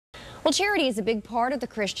Well, charity is a big part of the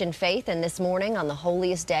Christian faith, and this morning on the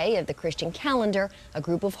holiest day of the Christian calendar, a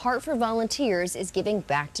group of Hartford volunteers is giving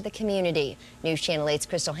back to the community. News Channel 8's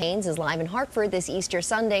Crystal Haynes is live in Hartford this Easter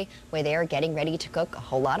Sunday, where they are getting ready to cook a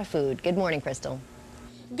whole lot of food. Good morning, Crystal.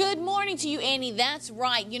 Good morning to you, Annie. That's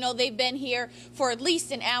right. You know, they've been here for at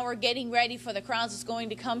least an hour getting ready for the crowds that's going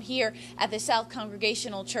to come here at the South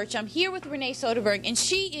Congregational Church. I'm here with Renee Soderberg, and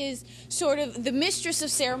she is sort of the mistress of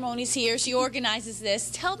ceremonies here. She organizes this.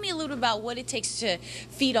 Tell me a little about what it takes to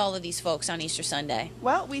feed all of these folks on Easter Sunday.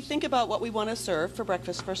 Well, we think about what we want to serve for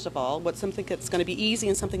breakfast, first of all, what's something that's going to be easy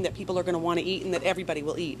and something that people are going to want to eat and that everybody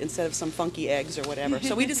will eat instead of some funky eggs or whatever.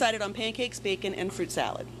 So we decided on pancakes, bacon, and fruit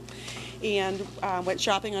salad. And went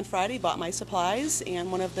shopping on Friday, bought my supplies,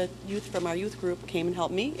 and one of the youth from our youth group came and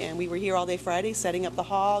helped me, and we were here all day Friday setting up the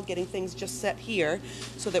hall, getting things just set here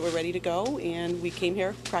so that we're ready to go, and we came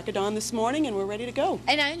here crack of dawn this morning and we're ready to go.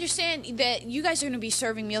 And I understand that you guys are going to be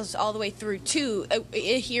serving meals all the way through too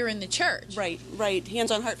here in the church. Right.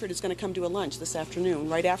 Hands on Hartford is going to come do a lunch this afternoon,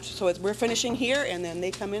 right after, so we're finishing here and then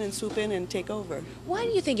they come in and swoop in and take over. Why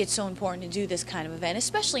do you think it's so important to do this kind of event,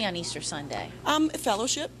 especially on Easter Sunday?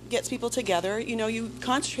 Fellowship gets people together. You know, you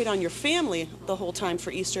concentrate on your family the whole time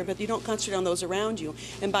for Easter, but you don't concentrate on those around you.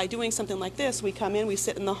 And by doing something like this, we come in, we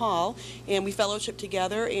sit in the hall, and we fellowship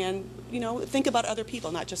together and, you know, think about other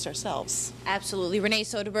people, not just ourselves. Absolutely. Renee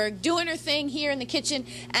Soderberg doing her thing here in the kitchen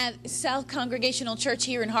at South Congregational Church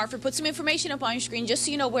here in Hartford. Put some information up on your screen just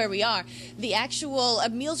so you know where we are. The actual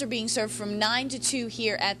meals are being served from 9 to 2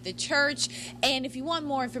 here at the church. And if you want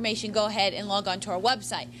more information, go ahead and log on to our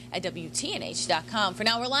website at WTNH.com. For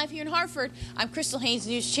now, we're live here in Hartford. I'm Crystal Haynes,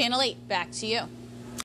 News Channel 8. Back to you.